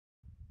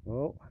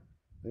Well,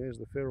 there's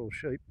the feral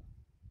sheep.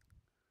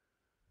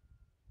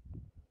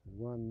 There's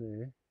one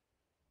there.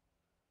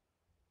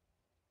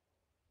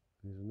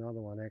 There's another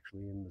one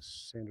actually in the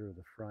centre of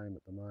the frame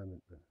at the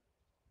moment, but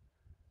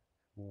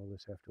more or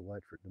less have to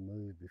wait for it to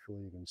move before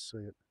you can see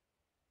it.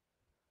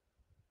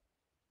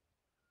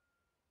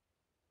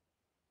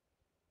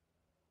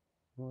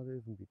 Might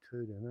even be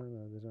two there.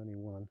 No, there's only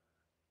one.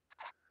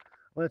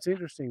 Well, that's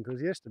interesting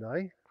because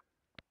yesterday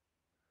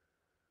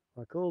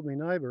I called my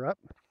neighbour up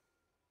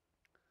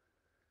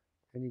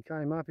and he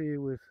came up here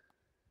with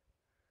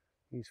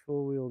his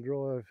four-wheel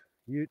drive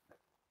ute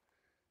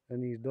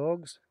and his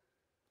dogs,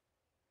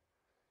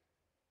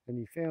 and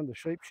he found the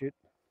sheep shit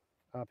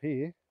up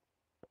here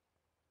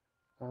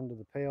under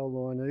the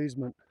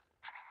Powerline-Easement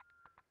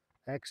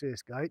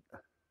access gate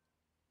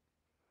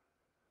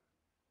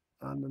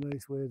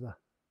underneath where the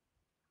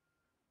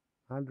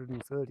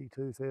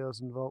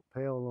 132,000 volt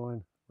power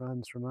line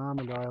runs from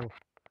Armadale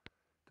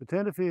to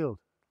Tenterfield.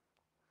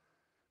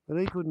 But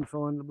he couldn't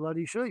find the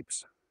bloody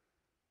sheeps.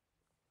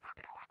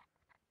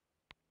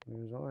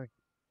 Whereas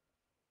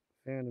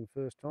I found them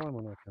first time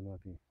when I come up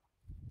here.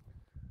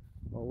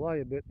 I'll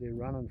lay a bet they're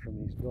running from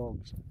his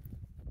dogs.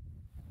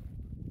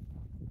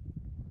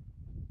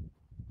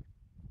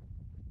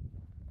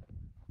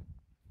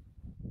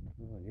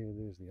 Oh yeah,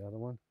 there's the other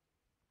one.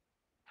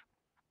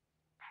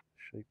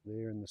 Sheep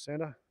there in the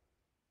centre.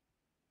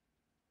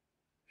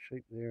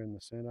 Sheep there in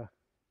the centre.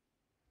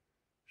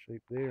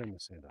 Sheep there in the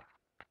centre.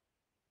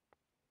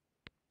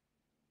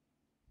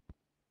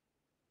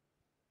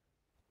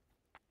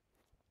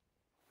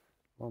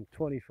 I'm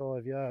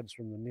 25 yards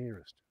from the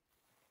nearest.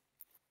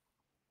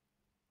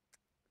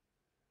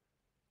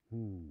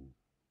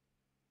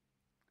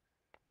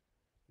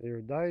 There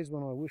are days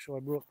when I wish I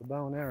brought the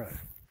bow and arrow.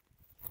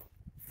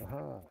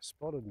 Aha,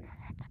 spotted me.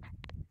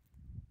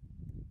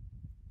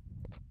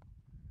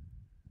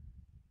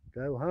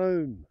 Go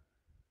home.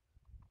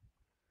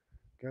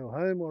 Go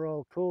home or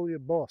I'll call your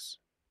boss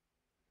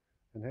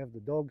and have the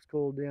dogs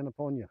called down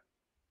upon you.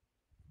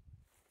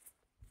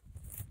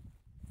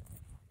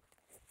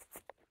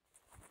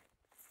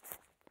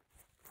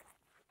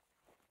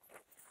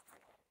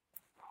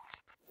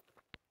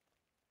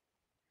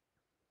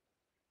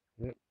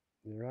 Yep,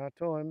 there are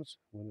times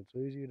when it's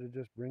easier to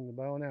just bring the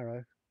bow and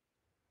arrow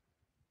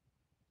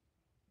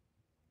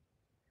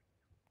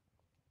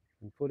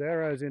and put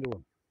arrows into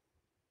them.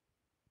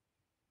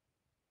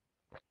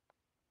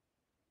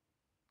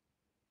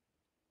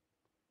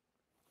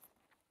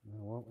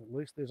 Well, at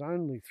least there's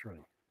only 3.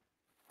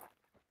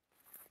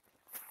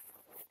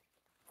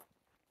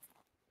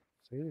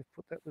 See, they've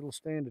put that little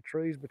stand of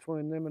trees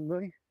between them and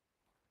me.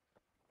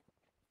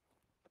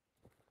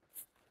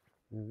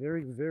 They're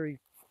very, very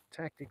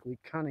tactically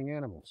cunning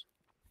animals.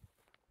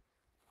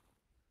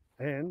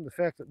 And the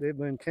fact that they've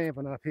been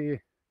camping up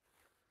here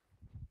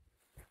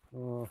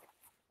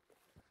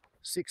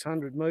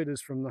 600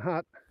 metres from the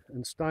hut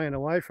and staying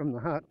away from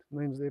the hut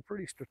means they're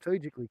pretty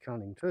strategically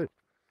cunning too.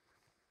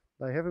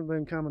 They haven't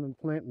been coming and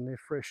planting their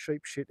fresh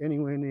sheep shit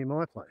anywhere near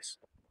my place.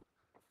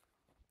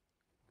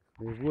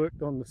 They've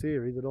worked on the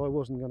theory that I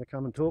wasn't going to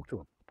come and talk to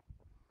them.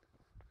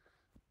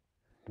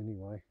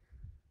 Anyway,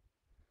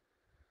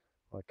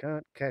 I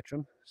can't catch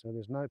them, so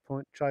there's no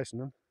point chasing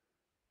them.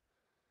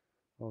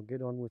 I'll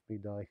get on with my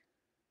day.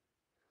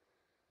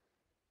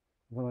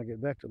 When I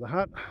get back to the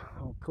hut,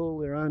 I'll call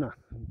their owner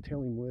and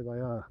tell him where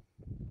they are.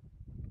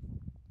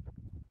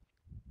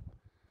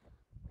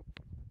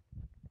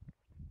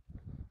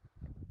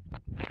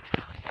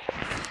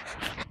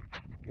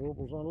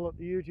 Warbles on a lot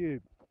to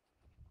YouTube.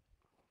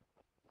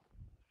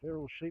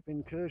 Feral Sheep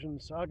Incursion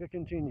saga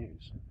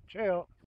continues. Ciao.